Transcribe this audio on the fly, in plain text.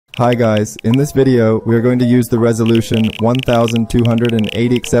Hi guys, in this video, we are going to use the resolution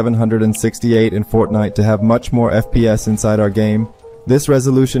 1280x768 in Fortnite to have much more FPS inside our game. This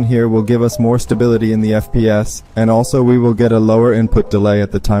resolution here will give us more stability in the FPS, and also we will get a lower input delay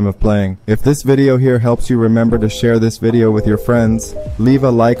at the time of playing. If this video here helps you, remember to share this video with your friends, leave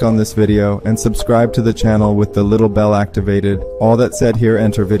a like on this video, and subscribe to the channel with the little bell activated. All that said here,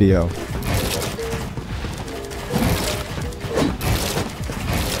 enter video.